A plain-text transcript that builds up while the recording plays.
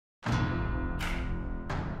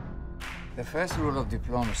The first rule of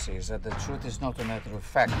diplomacy is that the truth is not a matter of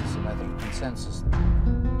fact, it's a matter of consensus.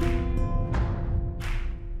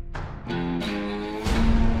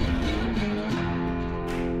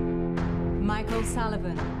 Michael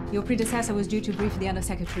Sullivan. Your predecessor was due to brief the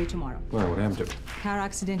Undersecretary tomorrow. Well, what happened to him? Car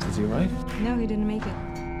accident. Is he all right? No, he didn't make it.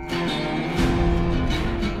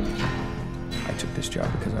 I took this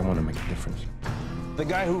job because I want to make a difference. The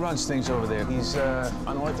guy who runs things over there, he's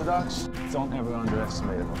unorthodox. Don't ever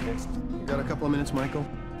underestimate him, okay? You got a couple of minutes, Michael?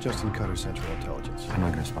 Justin Cutter, Central Intelligence. I'm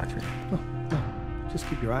not going to spy for you. No. Just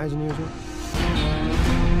keep your eyes and ears open.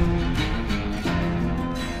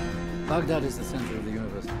 Baghdad is the center of the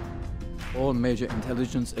universe. All major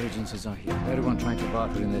intelligence agencies are here. Everyone trying to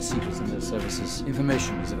barter in their secrets and their services.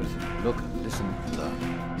 Information is everything. Look, listen, learn.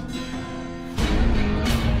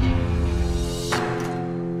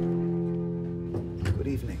 Good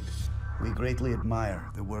evening. We greatly admire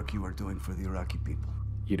the work you are doing for the Iraqi people.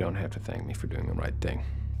 You don't have to thank me for doing the right thing.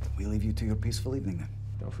 We leave you to your peaceful evening then.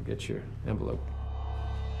 Don't forget your envelope.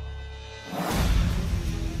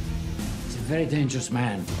 He's a very dangerous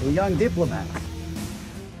man. A young diplomat.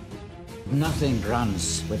 Nothing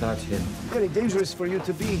runs without him. Very dangerous for you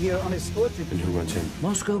to be here on his foot. And who runs him?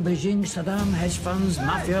 Moscow, Beijing, Saddam, hedge funds,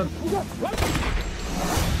 mafia.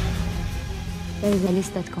 There is a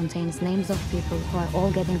list that contains names of people who are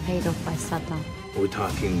all getting paid off by Saddam. We're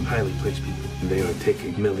talking highly placed people. They are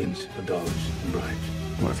taking millions of dollars in bribes.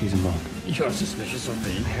 What if he's involved? You're suspicious of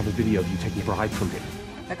me. I have a video of you taking a bribe from him.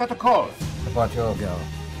 I got a call about your girl.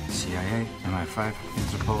 CIA, MI5,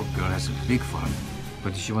 Interpol. Girl has a big farm.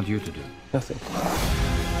 What does she want you to do? Nothing.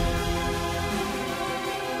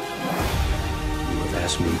 You have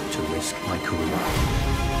asked me to risk my career.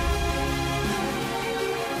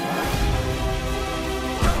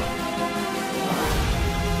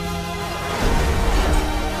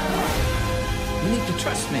 You need to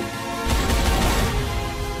trust me.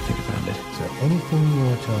 Think about it. Is there anything you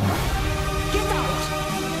want to tell me? Get out!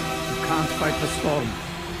 You can't fight the storm.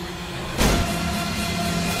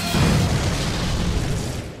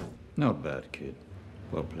 Not bad, kid.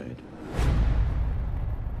 Well played.